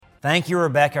Thank you,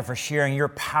 Rebecca, for sharing your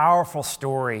powerful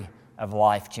story of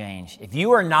life change. If you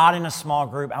are not in a small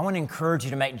group, I want to encourage you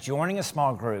to make joining a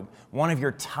small group one of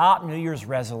your top New Year's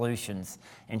resolutions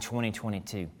in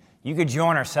 2022. You could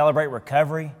join our Celebrate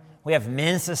Recovery. We have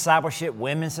men's discipleship,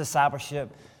 women's discipleship.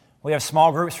 We have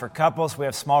small groups for couples. We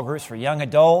have small groups for young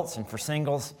adults and for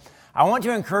singles. I want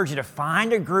to encourage you to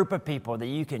find a group of people that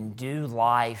you can do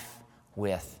life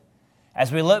with. As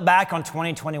we look back on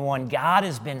 2021, God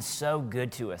has been so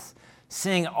good to us.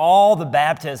 Seeing all the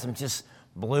baptisms just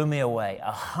blew me away.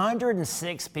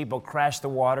 106 people crashed the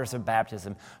waters of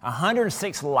baptism.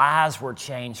 106 lives were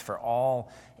changed for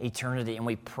all eternity, and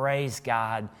we praise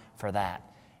God for that.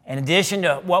 In addition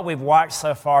to what we've watched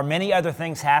so far, many other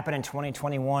things happened in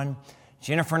 2021.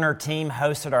 Jennifer and her team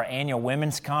hosted our annual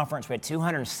women's conference. We had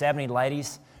 270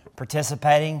 ladies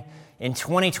participating. In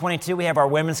 2022, we have our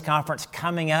women's conference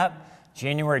coming up,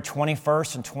 January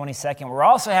 21st and 22nd. We're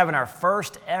also having our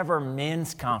first ever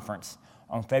men's conference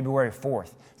on February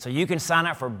 4th. So you can sign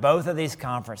up for both of these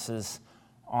conferences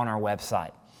on our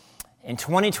website. In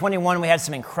 2021, we had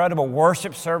some incredible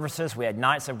worship services. We had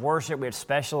nights of worship. We had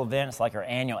special events like our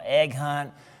annual egg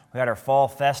hunt. We had our fall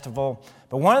festival.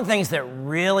 But one of the things that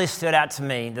really stood out to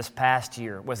me this past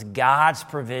year was God's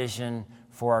provision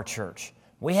for our church.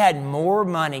 We had more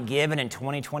money given in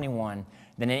 2021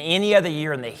 than in any other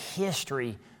year in the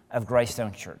history of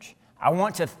Greystone Church. I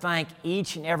want to thank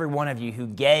each and every one of you who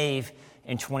gave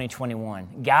in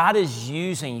 2021. God is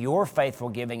using your faithful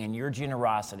giving and your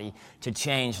generosity to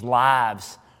change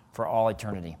lives for all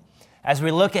eternity. As we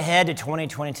look ahead to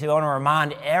 2022, I want to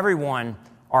remind everyone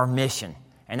our mission,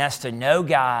 and that's to know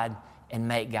God and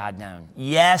make God known.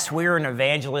 Yes, we're an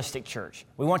evangelistic church.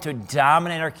 We want to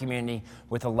dominate our community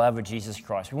with the love of Jesus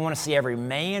Christ. We want to see every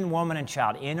man, woman, and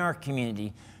child in our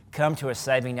community come to a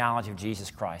saving knowledge of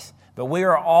Jesus Christ. But we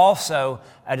are also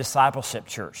a discipleship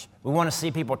church. We want to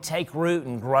see people take root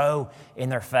and grow in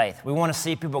their faith. We want to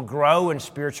see people grow in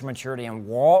spiritual maturity and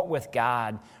walk with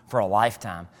God for a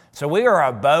lifetime. So we are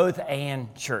a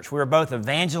both-and church. We are both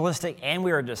evangelistic and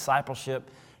we are a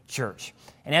discipleship church.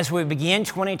 And as we begin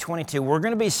 2022, we're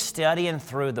going to be studying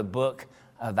through the book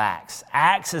of Acts.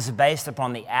 Acts is based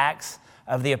upon the Acts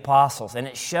of the Apostles, and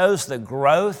it shows the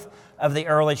growth of the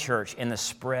early church and the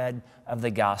spread of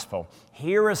the gospel.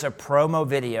 Here is a promo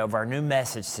video of our new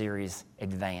message series,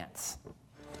 Advance.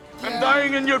 And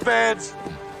dying in your beds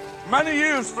many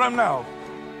years from now,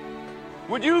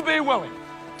 would you be willing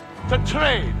to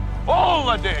trade all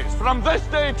the days from this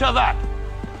day to that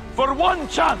for one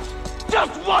chance,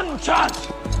 just one chance,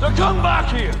 to come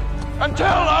back here and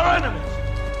tell our enemies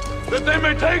that they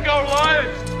may take our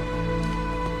lives,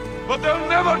 but they'll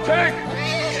never take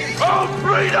our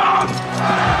freedom!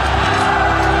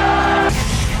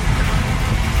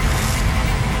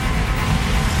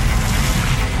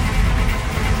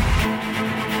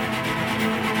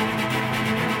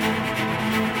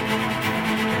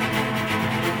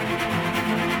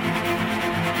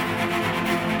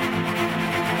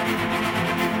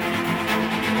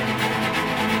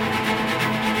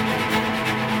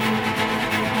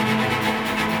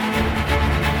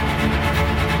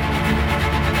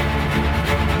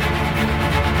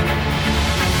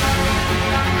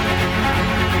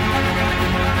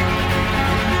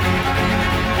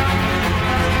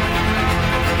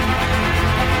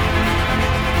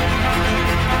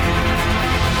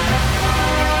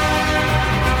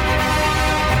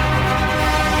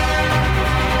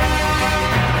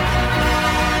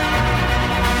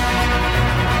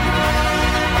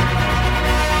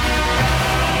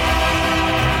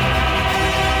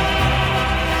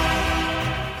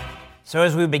 So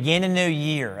as we begin a new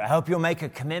year, I hope you'll make a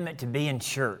commitment to be in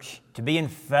church, to be in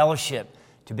fellowship,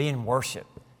 to be in worship.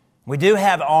 We do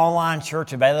have online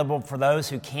church available for those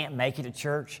who can't make it to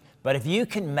church, but if you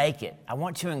can make it, I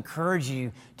want to encourage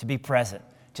you to be present,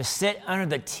 to sit under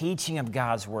the teaching of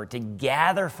God's Word, to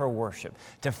gather for worship,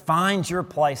 to find your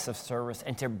place of service,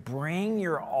 and to bring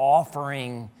your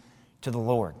offering to the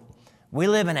Lord. We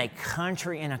live in a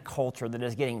country and a culture that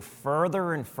is getting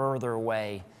further and further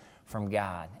away from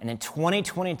God. And in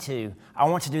 2022, I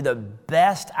want to do the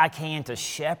best I can to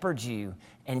shepherd you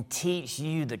and teach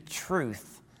you the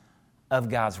truth of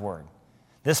God's Word.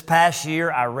 This past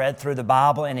year, I read through the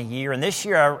Bible in a year, and this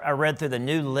year I read through the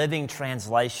New Living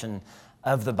Translation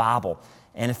of the Bible.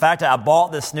 And in fact, I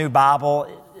bought this new Bible.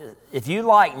 If you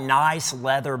like nice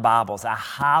leather Bibles, I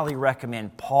highly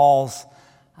recommend Paul's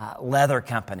Leather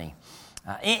Company.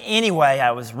 Anyway,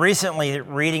 I was recently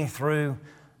reading through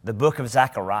the book of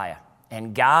Zechariah,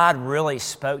 and God really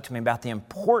spoke to me about the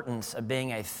importance of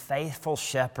being a faithful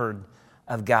shepherd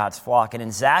of God's flock. And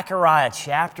in Zechariah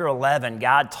chapter 11,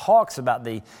 God talks about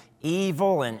the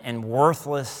evil and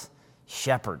worthless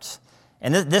shepherds.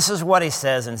 And this is what he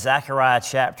says in Zechariah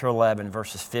chapter 11,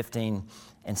 verses 15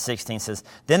 and 16. It says,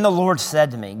 "Then the Lord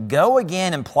said to me, go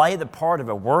again and play the part of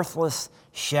a worthless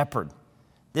shepherd.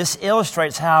 This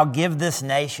illustrates how I'll give this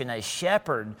nation a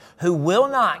shepherd who will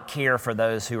not care for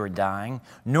those who are dying,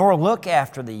 nor look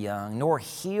after the young, nor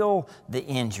heal the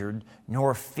injured,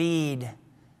 nor feed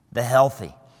the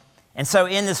healthy." And so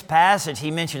in this passage, he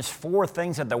mentions 4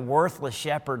 things that the worthless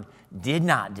shepherd did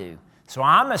not do. So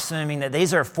I'm assuming that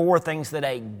these are 4 things that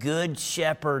a good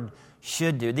shepherd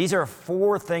should do. These are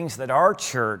 4 things that our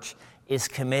church is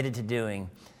committed to doing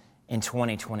in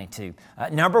 2022.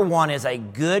 Number 1 is a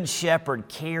good shepherd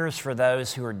cares for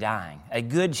those who are dying. A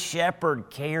good shepherd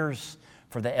cares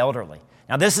for the elderly.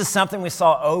 Now, this is something we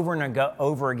saw over and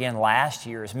over again last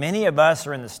year, as many of us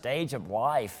are in the stage of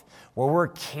life where we're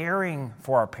caring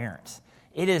for our parents.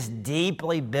 It is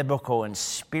deeply biblical and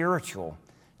spiritual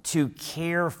to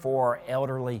care for our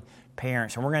elderly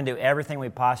parents, and we're going to do everything we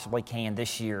possibly can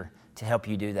this year to help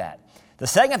you do that. The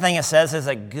second thing it says is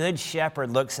a good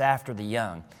shepherd looks after the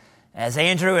young. As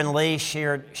Andrew and Lee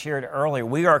shared earlier,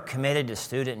 we are committed to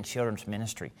student and children's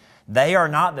ministry. They are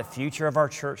not the future of our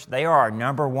church. They are our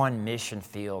number 1 mission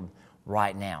field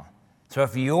right now. So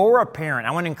if you're a parent,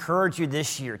 I want to encourage you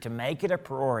this year to make it a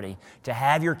priority to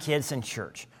have your kids in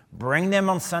church. Bring them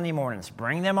on Sunday mornings.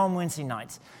 Bring them on Wednesday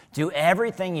nights. Do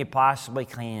everything you possibly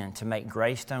can to make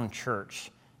Greystone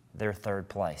Church their third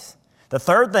place. The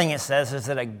third thing it says is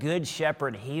that a good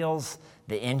shepherd heals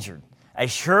the injured. A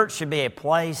church should be a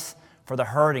place for the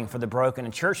hurting, for the broken. A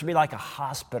church should be like a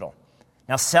hospital.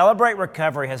 Now, Celebrate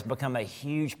Recovery has become a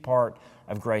huge part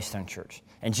of Greystone Church.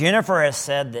 And Jennifer has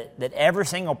said that every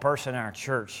single person in our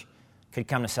church could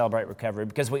come to Celebrate Recovery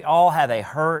because we all have a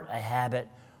hurt, a habit,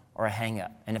 or a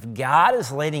hang-up. And if God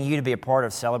is leading you to be a part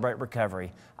of Celebrate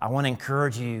Recovery, I want to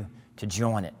encourage you to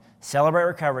join it. Celebrate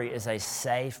Recovery is a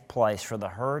safe place for the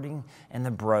hurting and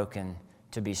the broken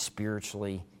to be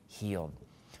spiritually healed.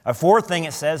 A fourth thing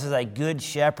it says is a good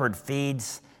shepherd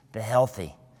feeds the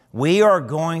healthy. We are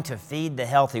going to feed the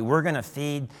healthy. We're going to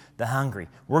feed the hungry.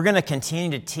 We're going to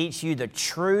continue to teach you the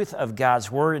truth of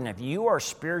God's Word. And if you are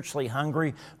spiritually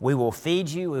hungry, we will feed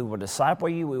you, we will disciple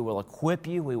you, we will equip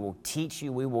you, we will teach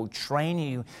you, we will train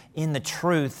you in the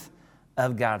truth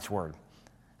of God's Word.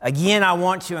 Again, I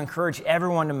want to encourage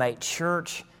everyone to make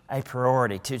church a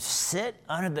priority, to sit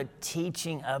under the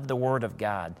teaching of the Word of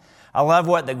God. I love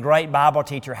what the great Bible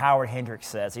teacher Howard Hendricks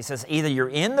says. He says, either you're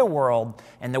in the world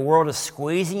and the world is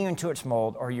squeezing you into its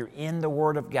mold, or you're in the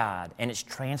Word of God and it's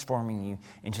transforming you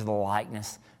into the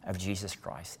likeness of Jesus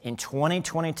Christ. In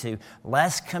 2022,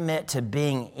 let's commit to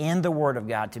being in the Word of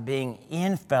God, to being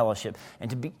in fellowship,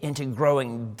 and to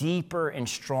growing deeper and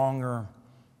stronger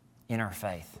in our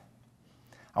faith.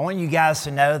 I want you guys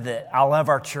to know that I love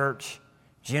our church.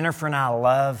 Jennifer and I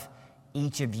love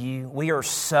each of you. We are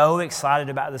so excited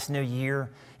about this new year,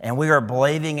 and we are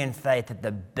believing in faith that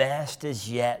the best is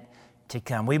yet to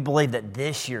come. We believe that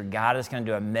this year God is going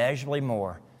to do immeasurably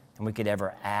more than we could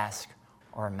ever ask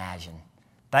or imagine.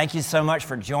 Thank you so much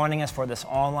for joining us for this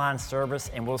online service,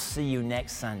 and we'll see you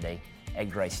next Sunday at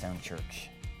Greystone Church.